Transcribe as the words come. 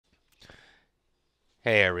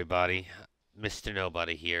Hey everybody, Mr.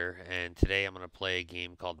 Nobody here, and today I'm going to play a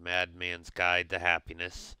game called Madman's Guide to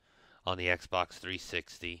Happiness on the Xbox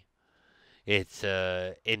 360. It's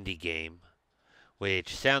a indie game,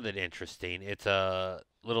 which sounded interesting. It's a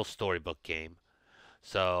little storybook game,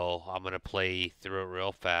 so I'm going to play through it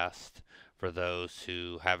real fast for those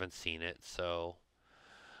who haven't seen it. So,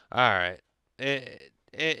 alright,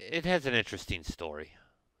 it has an interesting story.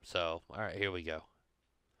 So, alright, here we go.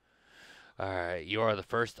 Alright, you are the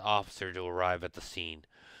first officer to arrive at the scene.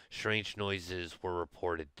 Strange noises were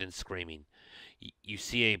reported, then screaming. You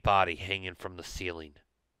see a body hanging from the ceiling.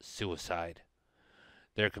 Suicide.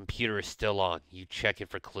 Their computer is still on. You check it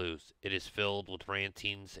for clues. It is filled with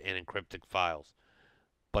rantings and encrypted files,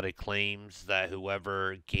 but it claims that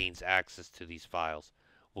whoever gains access to these files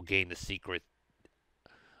will gain the secret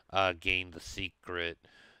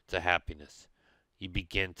to happiness. You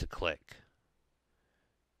begin to click.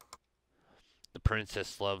 The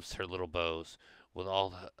princess loves her little bows with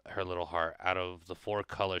all her little heart. Out of the four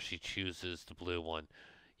colors, she chooses the blue one.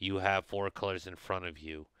 You have four colors in front of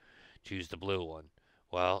you. Choose the blue one.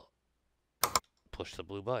 Well, push the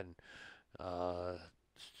blue button. Uh,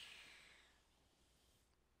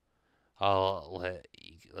 let's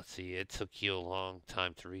see. It took you a long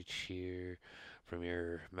time to reach here from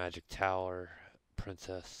your magic tower,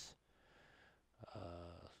 princess.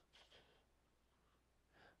 Uh,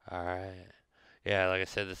 all right. Yeah, like I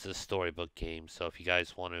said, this is a storybook game, so if you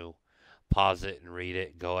guys want to pause it and read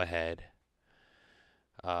it, go ahead.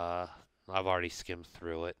 Uh, I've already skimmed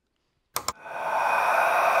through it. There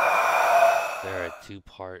are two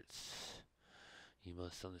parts. You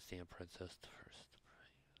must understand, princess, first.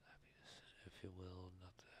 Happiness, if you will,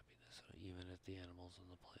 not the happiness, even if the animals and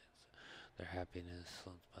the plants. Their happiness,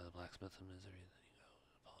 slumped by the blacksmith of misery, then you go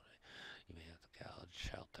upon it. You may have to gouge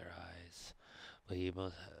out their eyes, but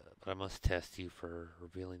I must test you for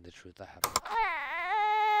revealing the truth of happiness.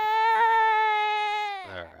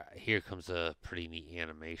 Alright, here comes a pretty neat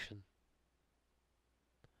animation.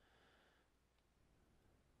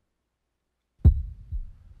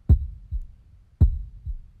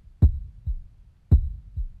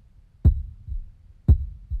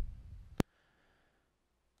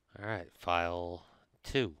 Alright, file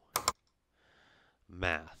 2.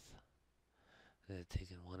 Math. It's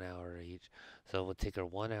taken 1 hour each. So it would take her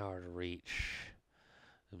 1 hour to reach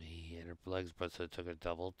me and her legs, but so it took her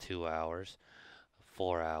double 2 hours,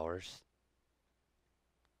 4 hours,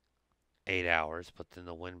 8 hours. But then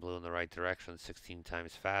the wind blew in the right direction, 16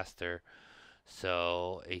 times faster.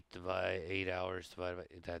 So 8 hours divided by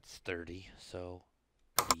that's 30. So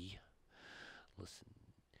B. Listen,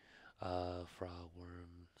 frog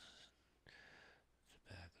worms.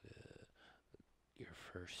 Back your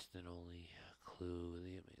first and only clue.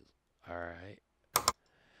 All right.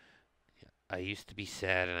 I used to be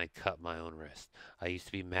sad and I cut my own wrist. I used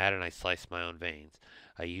to be mad and I sliced my own veins.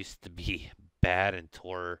 I used to be bad and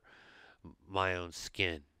tore my own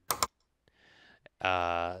skin.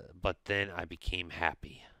 But then I became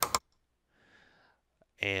happy.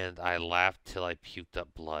 And I laughed till I puked up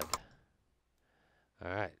blood.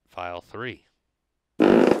 Alright, file 3.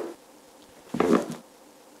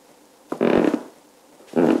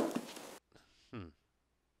 Hmm.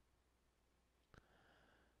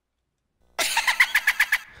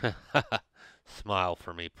 Smile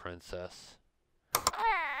for me, princess.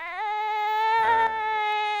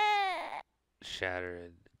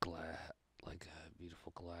 Shattered glass, like a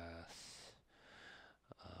beautiful glass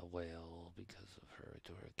whale because of her.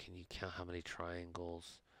 Can you count how many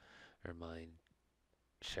triangles her mind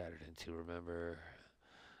shattered into? Remember,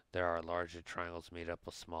 there are larger triangles made up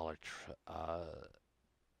of several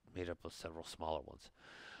smaller ones.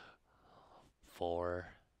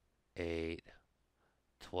 4, 8,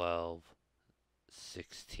 12,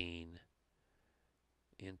 16,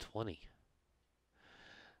 and 20.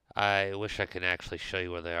 I wish I could actually show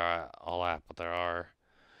you where they are all at, but there are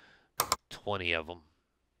 20 of them.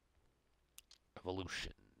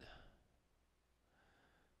 Evolution.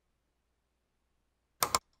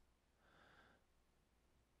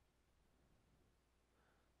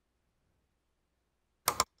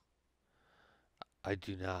 I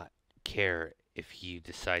do not care if you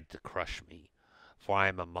decide to crush me, for I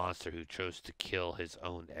am a monster who chose to kill his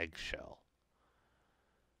own eggshell.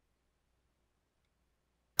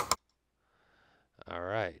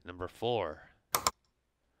 Alright, number 4.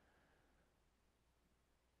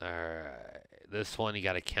 Alright, this one you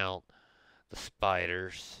gotta count the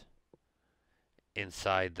spiders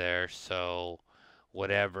inside there, so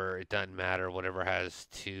whatever, it doesn't matter, whatever has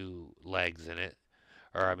 2 legs in it,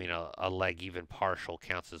 or I mean a leg even partial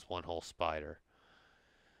counts as one whole spider.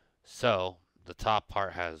 So the top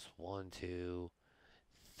part has 1, 2,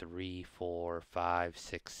 3, 4, 5,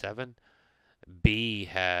 6, 7. B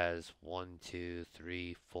has 1, 2,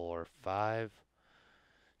 3, 4, 5.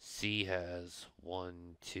 C has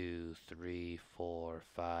 1, 2, 3, 4,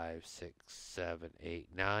 5, 6, 7, 8,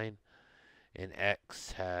 9. And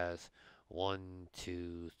X has 1,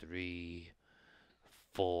 2, 3,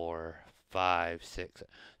 4, 5, 6.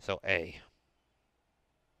 So A.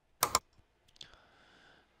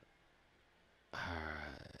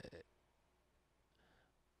 Alright.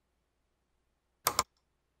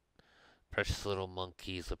 Precious little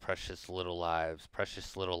monkeys with precious little lives.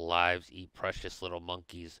 Precious little lives eat precious little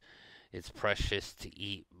monkeys. It's precious to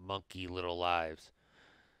eat monkey little lives.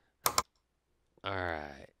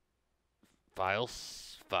 Alright.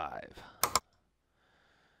 Files 5.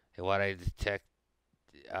 A wide-eyed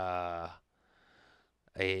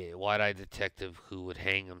a wide-eyed detective who would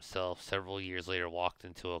hang himself several years later walked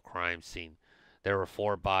into a crime scene. There were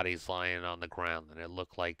 4 bodies lying on the ground, and it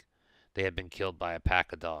looked like they had been killed by a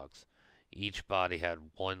pack of dogs. Each body had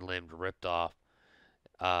one limb ripped off.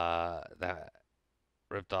 That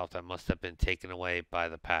must have been taken away by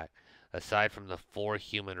the pack. Aside from the 4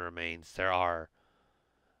 human remains, there are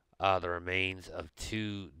the remains of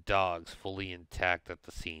 2 dogs fully intact at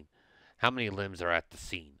the scene. How many limbs are at the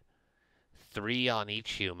scene? 3 on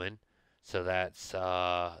each human, so that's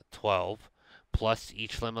 12, plus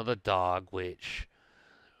each limb of the dog, which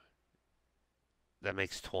that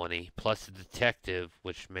makes 20, plus the detective,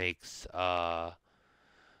 which makes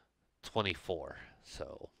 24.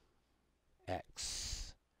 So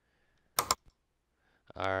X.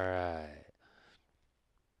 Alright.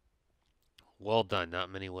 Well done.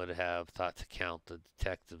 Not many would have thought to count the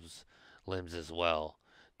detective's limbs as well.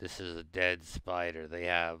 This is a dead spider. They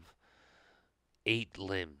have 8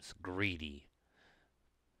 limbs. Greedy.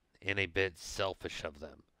 And a bit selfish of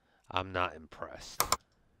them. I'm not impressed.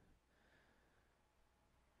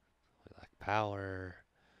 We lack power.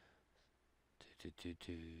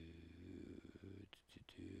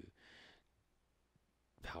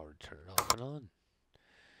 Power to turn it off and on.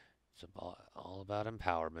 It's all about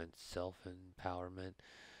empowerment, self-empowerment.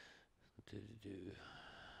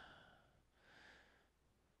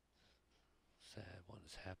 Sad one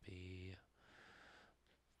is happy.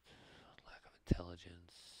 Lack of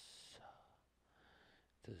intelligence.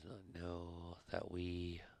 Does not know that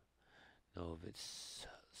we know of its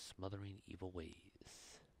smothering evil ways.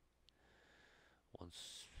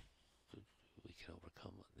 Once we can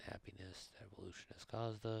overcome unhappiness that evolution has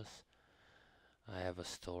caused us, I have a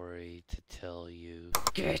story to tell you.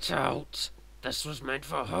 Get out! This was meant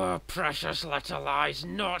for her precious little eyes,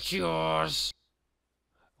 not yours!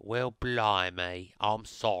 Well, blimey, I'm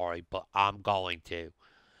sorry, but I'm going to.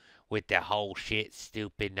 With the whole shit,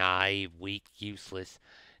 stupid, naive, weak, useless.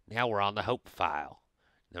 Now we're on the hope file.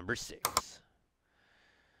 Number 6.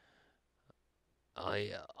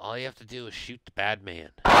 All you have to do is shoot the bad man.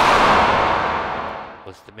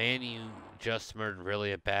 Was the man you just murdered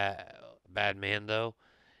really a bad man, though?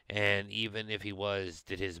 And even if he was,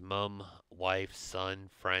 did his mum, wife, son,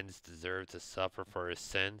 friends deserve to suffer for his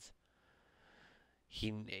sins?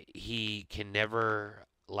 He can never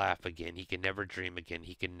laugh again. He can never dream again.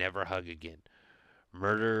 He can never hug again.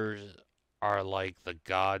 Murderers are like the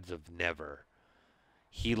gods of never.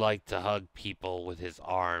 He liked to hug people with his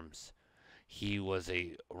arms. He was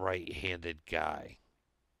a right-handed guy.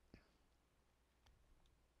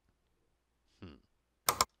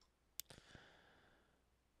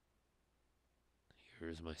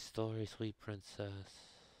 Here's my story, sweet princess.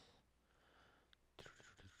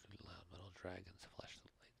 Loud metal dragons flashed the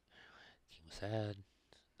light. King was sad.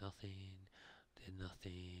 Nothing. Did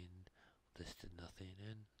nothing. This did nothing.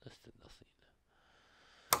 And this did nothing.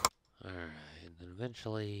 Alright, and then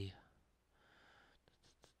eventually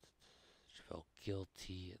she felt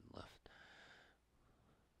guilty and left.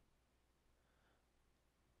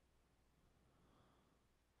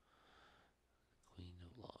 Queen no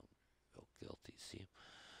longer felt guilty, see?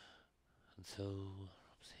 And so,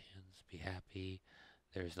 rubs hands, be happy.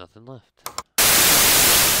 There's nothing left. Ooh,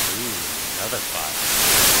 another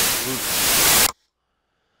 5. Ooh.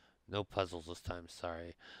 No puzzles this time,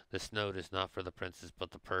 sorry. This note is not for the princess,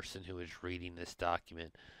 but the person who is reading this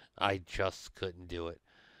document. I just couldn't do it.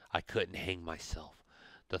 I couldn't hang myself.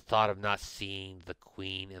 The thought of not seeing the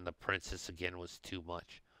queen and the princess again was too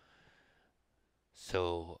much.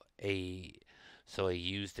 So I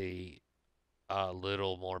used a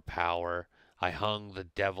little more power. I hung the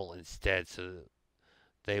devil instead so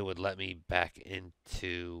they would let me back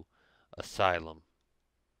into asylum.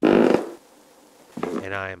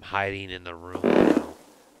 And I am hiding in the room now.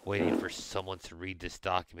 waiting for someone to read this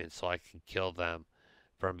document so I can kill them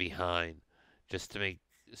from behind, just to make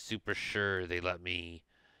super sure they let me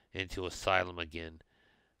into asylum again.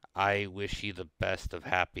 I wish you the best of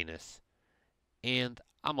happiness. And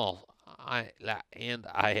I'm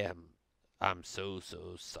so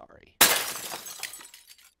sorry.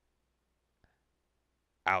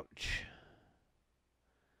 Ouch.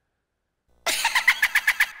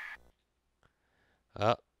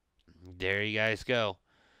 Oh, there you guys go.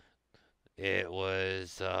 It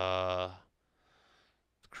was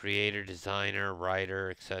creator, designer, writer,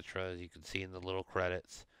 etc. As you can see in the little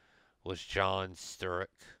credits, was John Sturrock.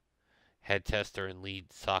 Head tester and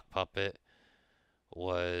lead sock puppet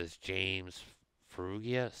was James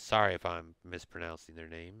Ferrugia. Sorry if I'm mispronouncing their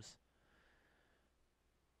names.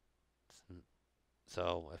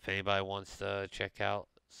 So if anybody wants to check out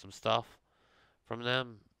some stuff from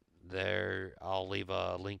them, there I'll leave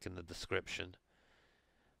a link in the description.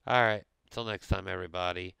 All right, till next time,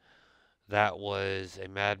 everybody. That was a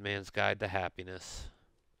Madman's Guide to Happiness.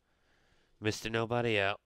 Mr. Nobody out.